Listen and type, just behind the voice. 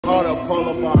Hold up, pull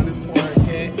up on this one,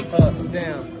 kid.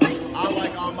 Damn. I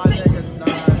like all my niggas,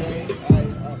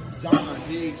 John,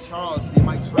 Dcharles, he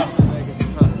might try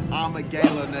nigga. I'm a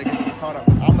gala nigga. Hold up,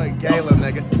 I'm a gala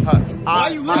nigga. Why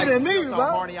you looking at me, so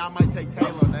bro? horny, I might take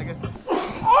Taylor, nigga.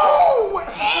 Oh,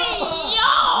 hey,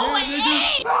 yo,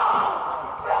 hey.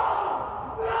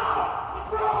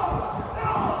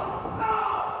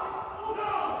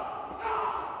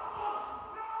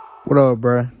 What up,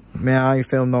 bro? Man, I ain't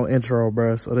filmed no intro,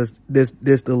 bro. So this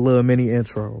the little mini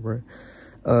intro, bro.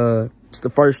 It's the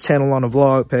first channel on the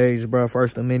vlog page, bro.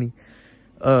 First and mini.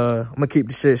 I'm gonna keep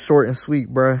the shit short and sweet,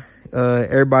 bro.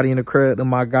 Everybody in the crib,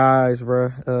 my guys,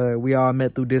 bro. We all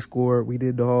met through Discord. We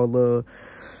did the whole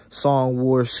song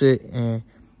war shit, and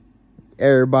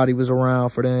everybody was around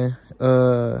for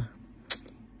that.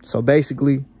 So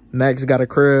basically, Max got a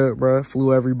crib, bro.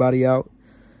 Flew everybody out,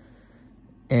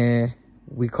 and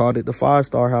we called it the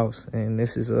 5-star house. And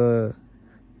this is the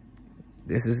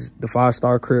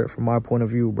 5-star crib from my point of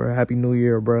view, bro. Happy New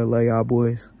Year, bro. Love y'all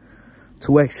boys.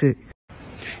 2X shit.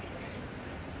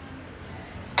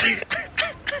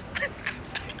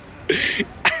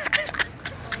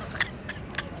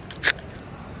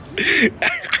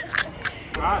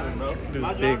 I don't know. This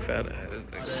big fat ass.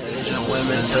 Asian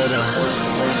women to the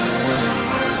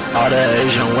all the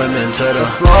Asian women to the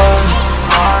floor,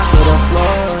 to the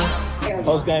floor.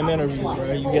 Post game interview,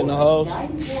 bro. You getting the hoes?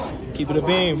 Keep it a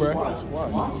beam, bro.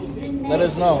 Let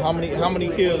us know how many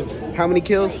kills. How many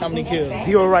kills? How many kills?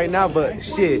 0 right now, but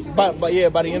shit. But yeah,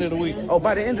 by the end of the week. Oh,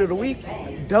 by the end of the week,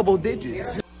 double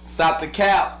digits. Stop the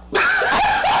cap.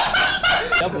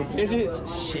 Double digits?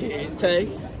 Shit, Tay.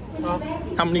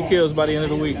 How many kills by the end of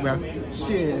the week, bro?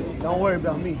 Shit, don't worry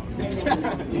about me.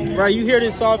 Bro, you hear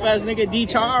this soft ass nigga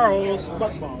Dcharles?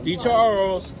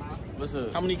 Dcharles. What's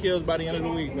up? How many kills by the end of the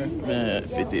week, bro? Man,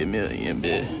 50 million,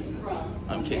 bitch.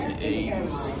 I'm catching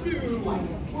AIDS.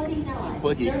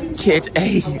 Fuck it, catch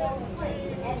AIDS.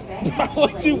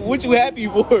 what you happy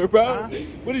for, bro?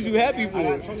 What is you happy for?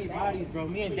 I got 20 bodies, bro.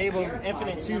 Me and Dabo,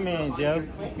 infinite two-mans, yo.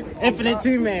 Infinite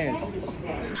two-mans.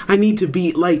 I need to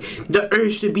beat, like, the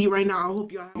urge to beat right now. I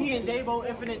hope y'all. Me and Dabo,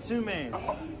 infinite two-man.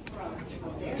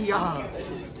 Yeah.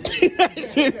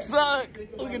 That shit suck.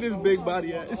 Look at this big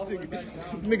body ass nigga.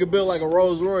 Nigga built like a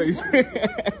Rolls Royce.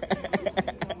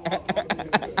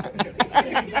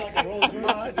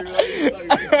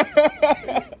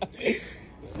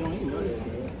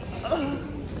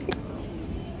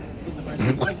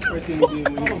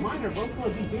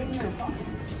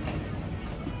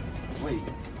 Wait,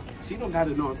 she don't got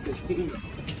it on 16.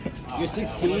 You're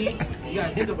 16? You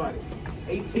gotta think about it.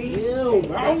 18? Ew,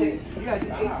 bro. You got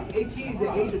 18 is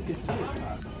the age of consent.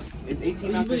 It's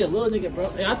 18. You really a little nigga, bro.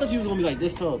 Hey, I thought she was gonna be like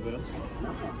this tall, bro.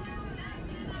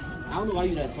 I don't know why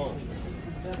you that tall.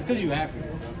 It's because you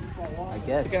African, bro. I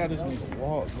guess. Look how this nigga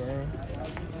walk, bro.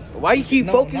 Why you keep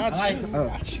focusing?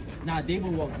 Nah,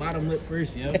 Dabo walk bottom lip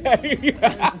first, yo.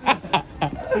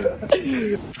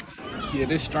 Yeah,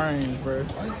 this strange, bro.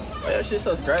 Why that shit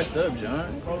so scratched up,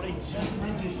 John? Bro, they just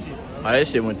made this shit, bro. Oh, that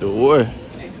shit went through war.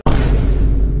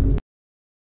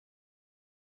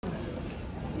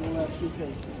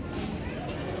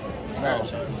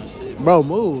 Bro,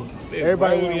 move.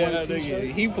 Everybody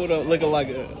he pulled up looking like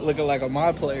a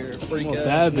my player. Freak ass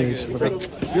bad nigga. bitch, bro.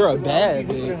 You're a bad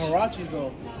bitch. Harachis,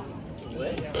 though.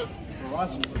 What?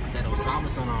 Harachis. That Osama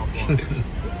son off on. You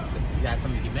gotta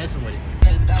tell me you messing with it.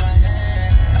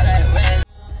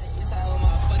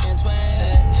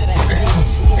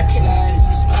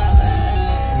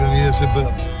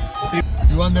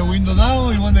 You want the window down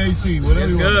or you want the AC? Whatever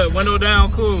you want. Good. Window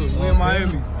down, cool. We in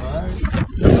Miami.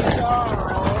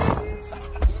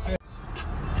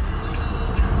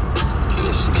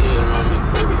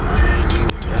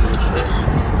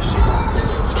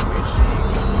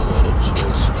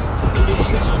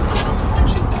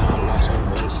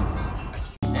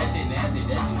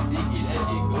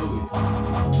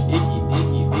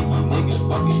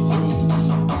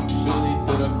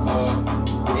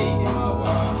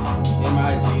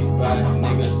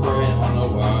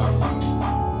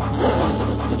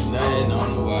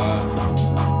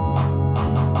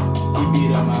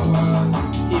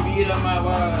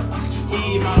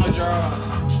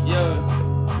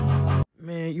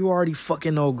 Man, you already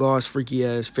fucking know Gaws freaky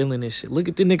ass feeling this shit. Look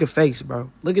at the nigga face, bro.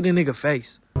 Look at the nigga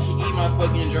face. Eat my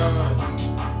fucking drawers.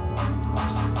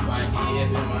 Bite it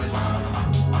in my jaw.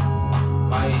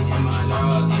 Bite it in my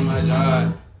jaw, in my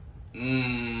jaw.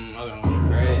 I'm gonna go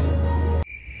crazy.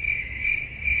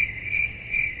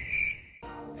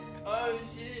 Oh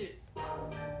shit.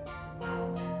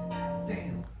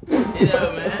 Damn. Hit up,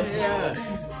 man. Hit up.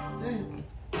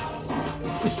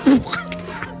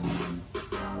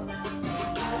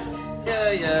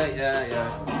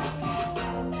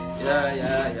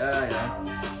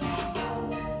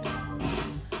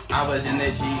 I was in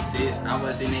that G6, I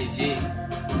was in that G.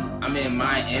 I'm in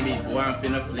Miami, boy, I'm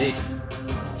finna flex.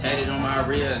 Tatted on my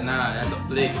rear, nah, that's a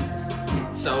flex.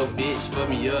 So bitch, fuck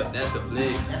me up, that's a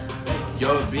flex.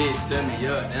 Yo bitch, set me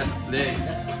up, that's a flex.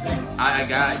 I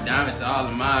got diamonds all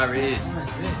in my wrist.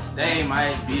 They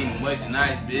might be much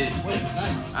nice, bitch.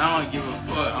 I don't give a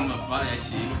fuck, I'ma fuck that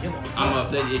shit. I'ma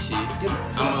flip this shit.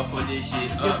 I'ma fuck this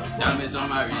shit up. Diamonds on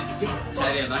my wrist.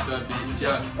 Tatted like a bitch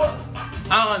up.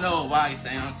 I don't know why you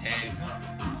say I'm tatted.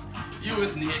 You a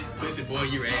snitch, pussy boy,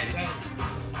 you ready.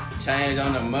 Change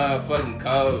on the motherfucking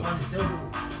code.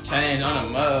 Change on the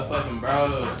motherfucking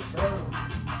bros.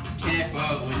 Can't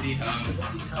fuck with these hoes.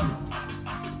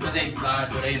 But they fly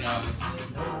through they nose.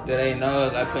 Through they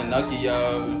nose like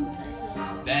Pinocchio.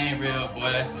 They ain't real,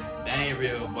 boy. They ain't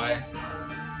real, boy.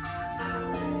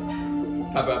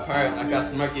 Pop a perk like I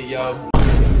smirky, yo.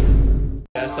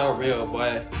 That's so real,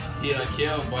 boy. He a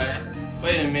kill, boy.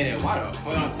 Wait a minute, why the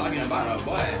fuck I'm talking about a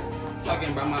boy? I'm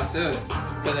talking about myself.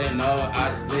 Cause they know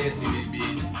I flex in this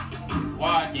bitch.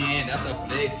 Walk in, that's a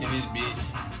flex in this bitch.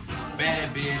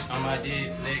 Bad bitch on my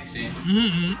dick flexing.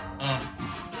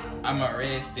 I'm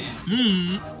arresting.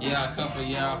 Yeah, I come for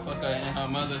y'all, fuck her and her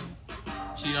mother.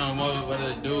 She don't know what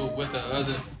to do with the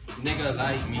other. Nigga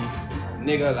like me,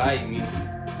 nigga like me,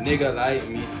 nigga like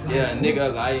me. Yeah,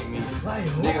 nigga like me,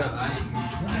 nigga like me,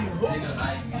 nigga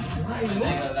like me. A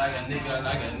nigga like a nigga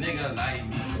like a nigga like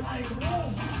me.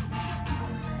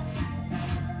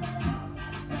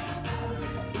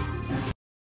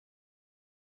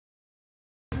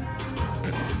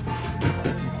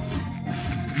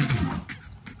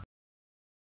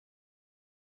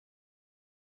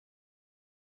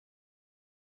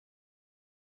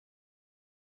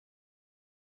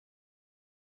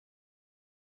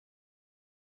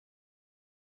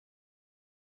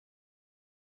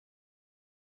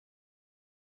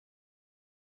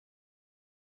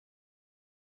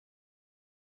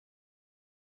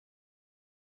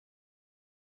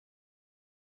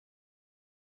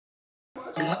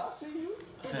 I see you.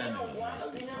 That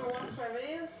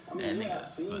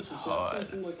nigga was hard.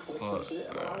 Fuck,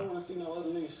 bro.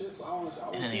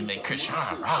 And he make Christian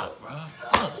rock, bro.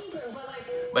 Fuck.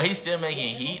 But he's still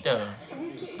making heat, though.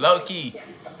 Low key.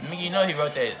 I mean, you know he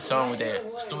wrote that song with that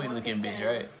Stewie looking bitch,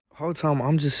 right? Whole time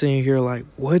I'm just sitting here like,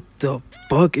 what the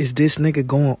fuck is this nigga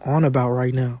going on about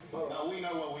right now?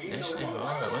 That shit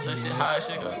hard. What's that shit? How that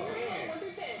shit go?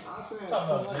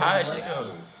 How that shit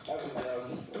go?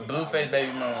 Blueface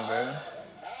baby mama, bro.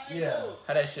 Yeah.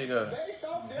 How that shit go?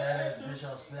 Badass bitch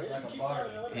on snap like a bar.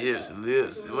 Hips,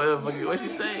 lips. What she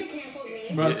say?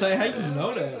 Bro, I tell you how you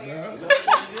know that, bro.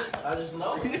 I just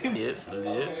know. Hips,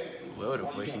 lips. What the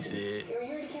fuck she said?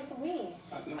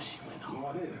 She went home.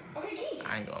 I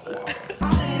ain't gonna lie.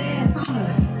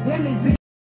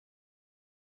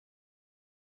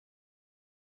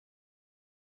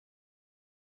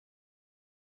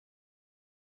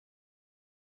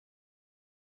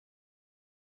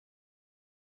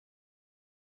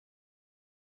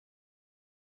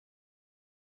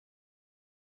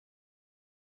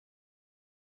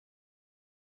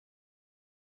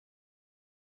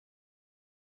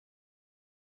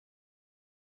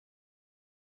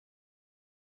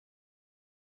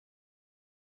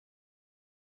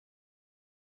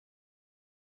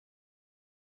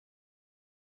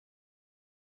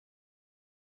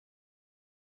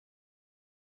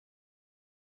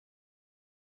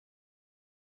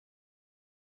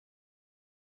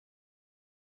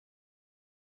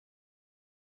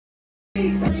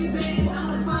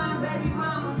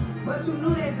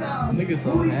 Nigga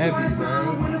so happy,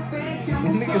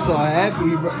 bro. Nigga so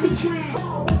happy, bro.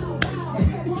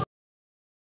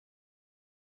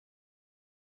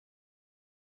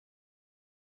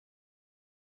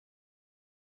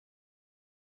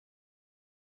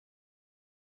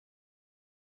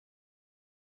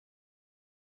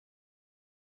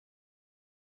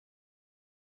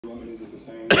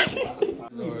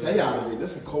 Tell y'all, man,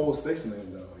 this is a cold 6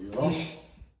 man though, you know?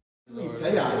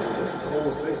 Tell y'all, man, this is a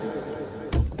cold 6 man.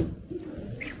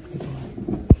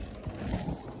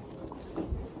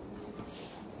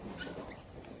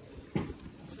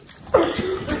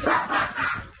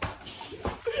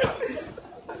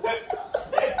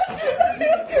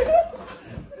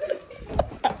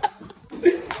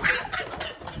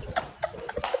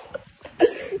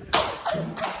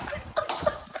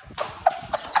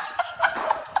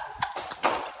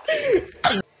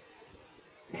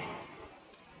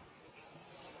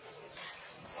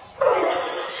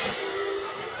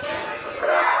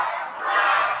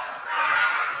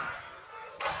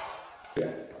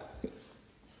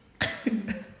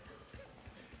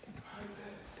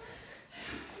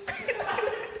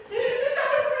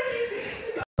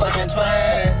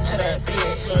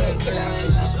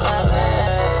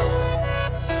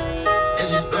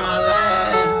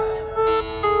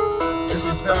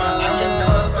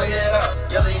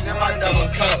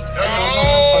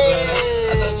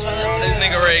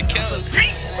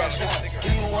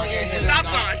 Stop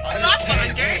sign. Stop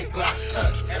sign, gang. Stop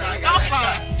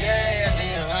sign.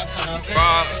 Bro,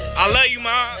 I love you,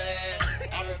 Mom.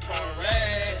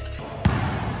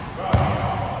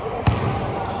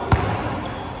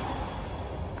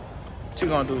 What you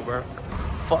gonna do, bro?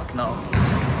 Fuck no.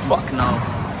 Fuck no.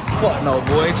 Fuck no,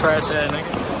 boy. Trash ass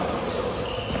nigga.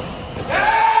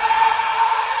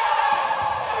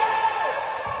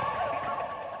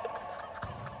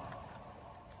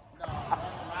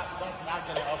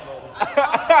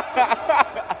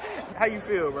 How you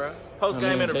feel, bro? Post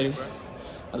game interview, bro.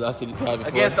 I lost to the guy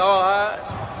before. Against all odds.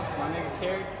 My nigga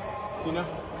Kerry, you know?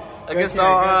 Against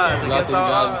all odds. I lost Against to the all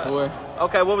guy odds. before.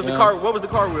 Okay, what was the car? What was the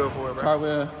cartwheel for, bro?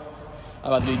 Cartwheel. I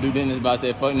about to do business, but I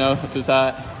said fuck no, too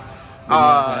tired.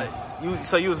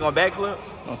 So you was gonna backflip?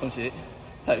 On some shit,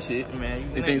 type shit,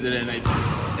 Man, the things of that nature.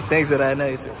 Things of that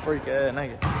nature. Freak ass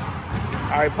nigga.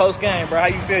 All right, post game, bro. How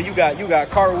you feel? You got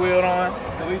cartwheeled on.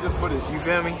 Delete this footage. You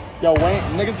feel me? Yo, Wayne,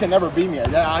 niggas can never beat me.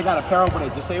 I got a pair up with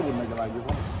a disabled nigga like you.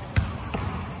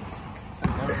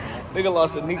 Nigga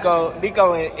lost to Nico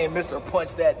and Mr.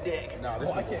 Punch That Dick. Nah, this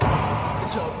is Good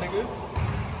job, nigga.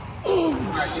 Oh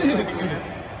shit.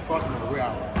 fuck me. We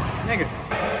out. Nigga.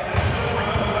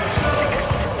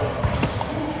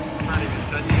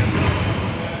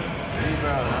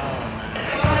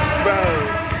 Bro.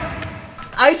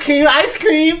 Ice cream, ice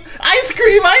cream, ice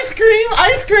cream, ice cream,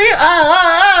 ice cream,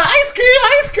 ice cream,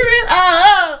 ice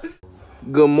cream,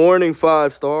 Good morning,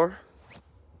 5-star.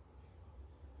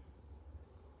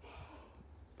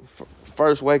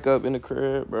 First wake up in the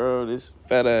crib, bro. This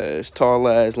fat ass, tall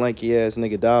ass, lanky ass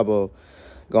nigga Dabo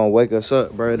gonna wake us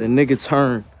up, bro. The nigga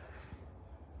turned.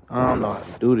 I don't know how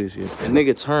to do this yet. The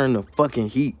nigga turned the fucking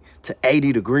heat to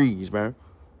 80 degrees, bro.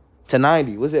 To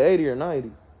 90. Was it 80 or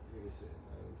 90?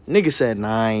 Nigga said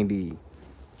 90.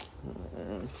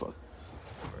 Fuck.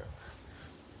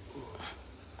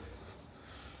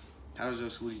 How was your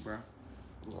sleep, bro?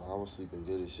 No, I was sleeping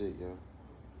good as shit, yo.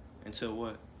 Until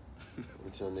what?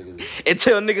 Until niggas.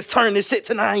 Until niggas turn this shit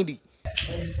to 90.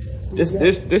 This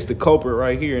the culprit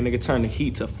right here. Nigga turn the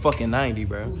heat to fucking 90,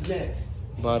 bro. Who's next?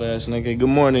 Bought ass nigga. Good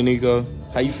morning, Nico.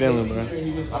 How you feeling, bro? I'm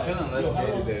feeling less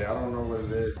gay today. I don't know what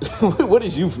it is. What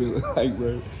is you feeling like,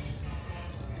 bro?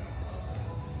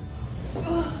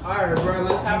 Alright, bro,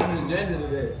 let's have an agenda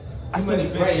today. Too many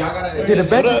bitches. Y'all got Did the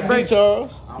What bitches up, break?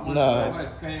 Dcharles? I Nah. want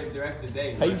to crave direct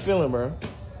today. How you feeling, bro?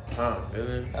 Huh,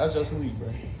 feeling? How's your sleep, bro?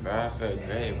 Bro, I feel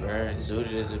great, bro.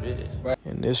 Zooted as a bitch.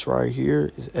 And this right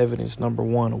here is evidence number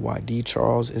one of why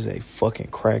Dcharles is a fucking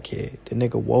crackhead. The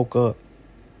nigga woke up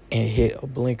and hit a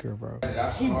blinker, bro.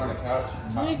 That's on the couch.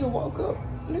 Nigga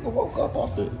woke up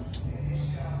off the...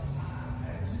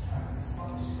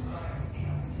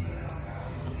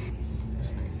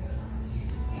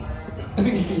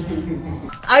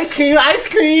 ice cream, ice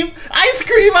cream, ice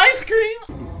cream, ice cream.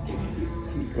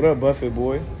 What up, Buffett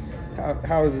boy?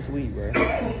 How was the sleep, bro?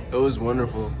 It was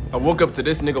wonderful. I woke up to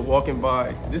this nigga walking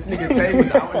by. This nigga Tay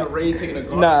was out in the rain taking a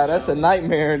garbage. Nah, that's a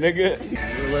nightmare, nigga.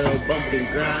 A little bump and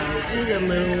grind. A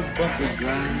little bump and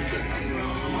grind.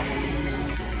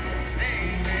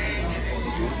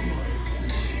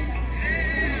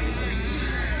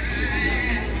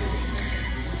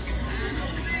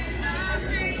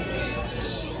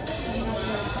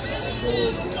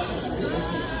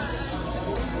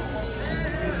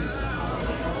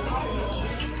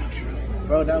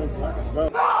 Bro, that was fucking, bro.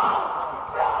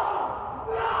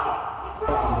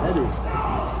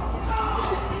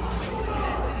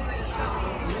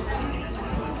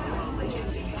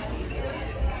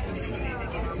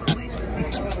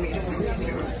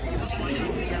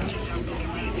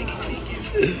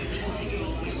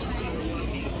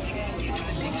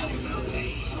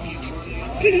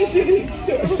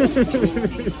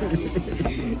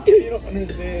 You don't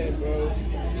understand, bro.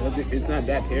 It's not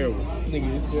that terrible.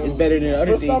 Nigga, It's better than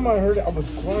other First things. time I heard it, I was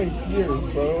crying tears,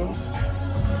 bro.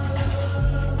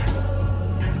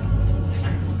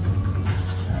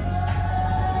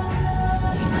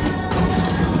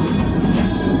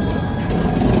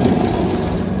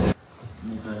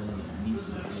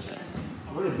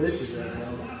 Where the bitches at,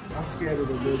 bro? I'm scared of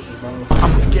the bitches, bro.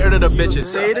 I'm scared of the bitches.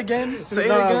 Say it again. Say it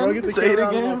Nah, bro, again. get the Say it camera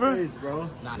out of again, my bro. face, bro.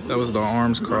 That was the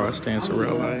arms cross stance of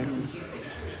real life.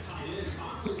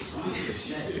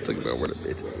 Talk about where the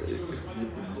bitch is.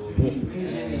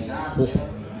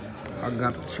 I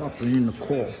got the chopper in the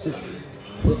car.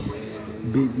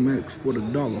 Big Macs for the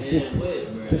dollar. What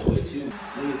the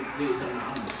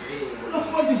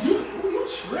fuck did you? You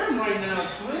trim right now,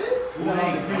 twin.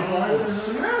 That's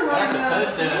a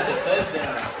touchdown. That's a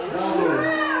touchdown.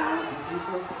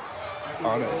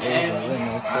 All that Asian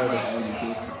women,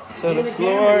 To the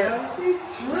floor.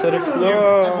 To the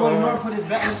floor. That boy Mark put his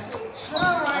back.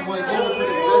 That boy Mark put his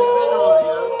best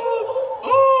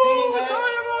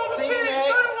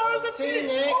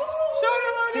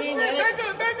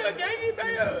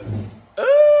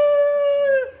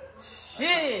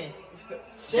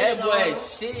Shit. That boy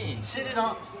shit. Shitted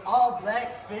on all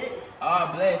black fit.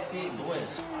 All black fit, boy.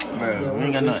 Bro, we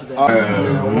ain't got nothing.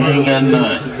 We ain't got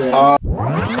nothing.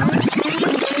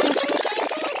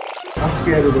 I'm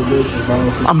scared of the bitches, bro.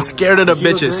 I'm scared of the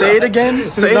bitches. Say it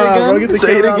again. Say it again. Bro,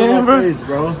 say it again, bro. Face,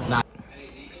 bro.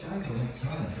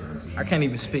 I can't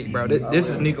even speak, bro. This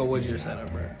is Nikowoodyear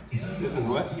setup, bro. This is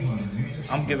what?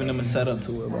 I'm giving them a setup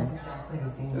to it, bro. Is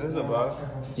this a vlog?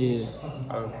 Yeah.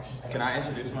 Can I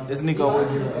introduce myself? It's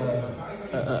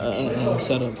Nikowoodyear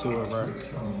setup to it, bro.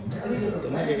 The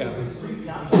nigga got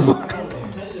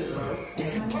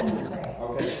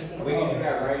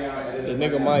the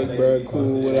nigga Mike, bro.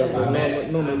 Cool, whatever.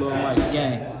 Normal little Mike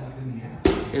gang.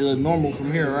 It look normal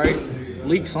from here, right?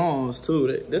 Leak songs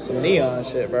too. This some neon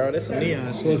shit, bro. This some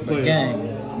neon shit. But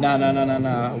gang.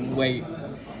 Nah. Wait.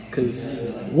 Cause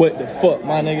what the fuck,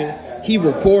 my nigga? He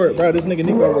record, bro. This nigga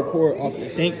Nico record off the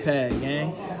ThinkPad,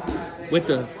 gang. With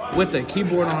the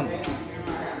keyboard on.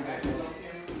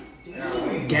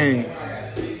 Gang.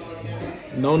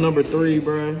 No number 3,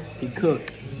 bro. He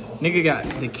cooked. Nigga got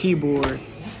the keyboard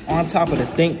on top of the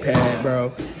ThinkPad,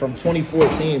 bro. From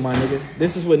 2014, my nigga.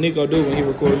 This is what Nico do when he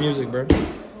record music, bro.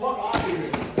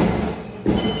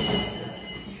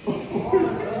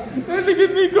 That nigga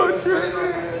Nico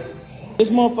tripping. This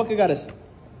motherfucker got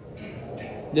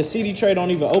the CD tray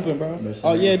don't even open, bro.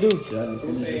 Oh yeah, dude.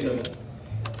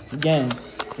 Gang.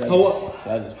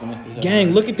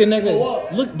 Gang, look at the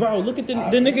nigga. Look, bro. Look at the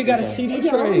nigga got a CD tray.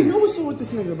 I already know what's up with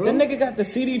this nigga, bro. The nigga got the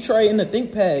CD tray in the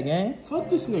ThinkPad, gang. Fuck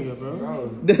this nigga, bro.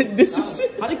 This is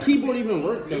how the keyboard even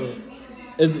work, though?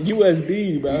 It's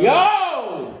USB, bro.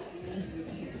 Yo!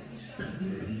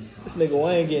 This nigga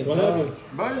Wayne getting trouble.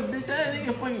 Bro, this bitch that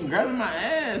nigga fucking grabbing my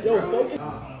ass, Yo, bro.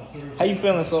 How you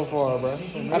feeling so far, bro?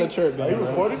 How the trip been? Are you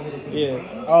recording? Yeah.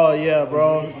 Oh, yeah,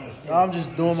 bro. I'm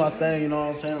just doing my thing, you know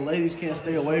what I'm saying? The ladies can't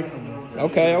stay away from me.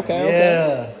 Okay.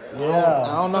 Yeah. I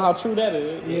don't know how true that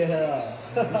is. Yeah.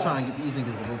 I'm trying to get these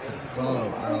niggas to go to the club,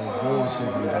 bro.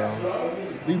 Bullshit, bro.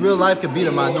 We real life could be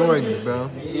the minorities, bro.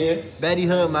 Yeah. Betty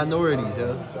Hood minorities,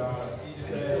 yo.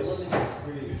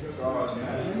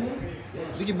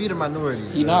 We can be the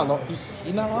minorities. He not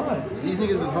lying. These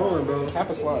niggas is holding, bro.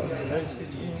 Kappa slides.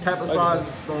 Kappa slides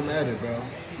don't matter, bro.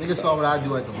 Niggas saw what I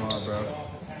do at the mall, bro.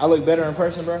 I look better in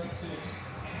person, bro.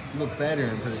 You look fatter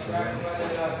in person, bro.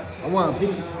 I want a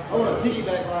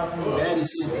piggyback ride from the daddy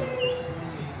shit.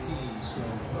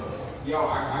 Yo, I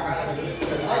got to do this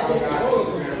shit. I got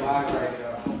live right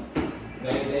now.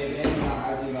 They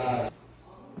my IG live.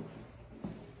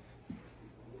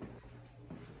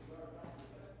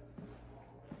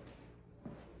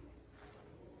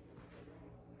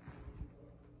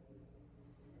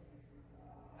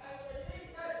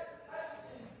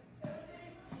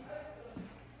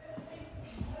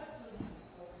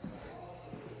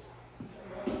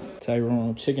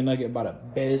 Tyrone, chicken nugget by the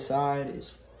bedside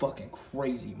is fucking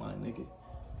crazy, my nigga.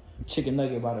 Chicken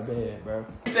nugget by the bed, bro.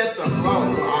 That's the flow.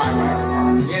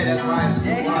 Alright. Yeah, that's right.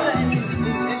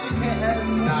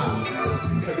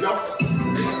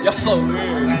 Y'all so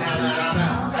weird.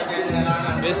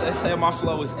 Bitch, they say my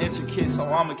flow is intricate,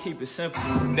 so I'ma keep it simple.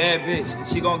 Bad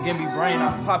bitch, she gon' give me brain,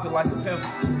 I pop it like a pimple.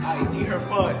 I eat her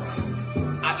butt,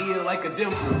 I eat it like a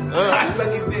dimple. I suck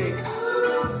his dick.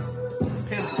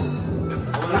 Pimple.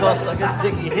 We gon' suck his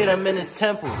dick and hit him in his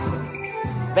temple.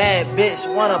 Bad bitch,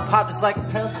 wanna pop this like a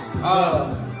pimple.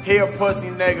 Here, pussy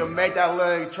nigga, make that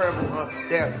leg tremble.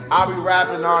 Damn, I be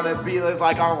rapping on it, beat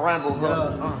like I'm Rambo.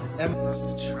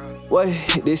 Wait,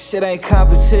 this shit ain't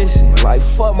competition. Like,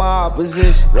 fuck my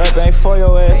opposition. Rap ain't for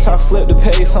your ass. I flip the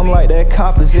pace, I'm like that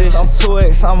composition. I'm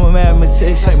 2X, I'm a mathematician.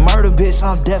 Say murder, bitch,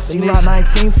 I'm definition. You got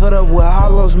 19 foot up with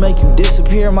hollows, make you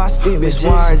disappear. My stick, bitch,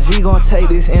 YRG gon' take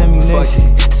this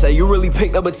ammunition. Say you really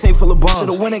picked up a team full of bombs.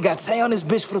 Should've went and got Tay on this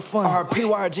bitch for the fun. RP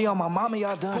YRG on my mama,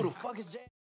 y'all done. Who the fuck is J?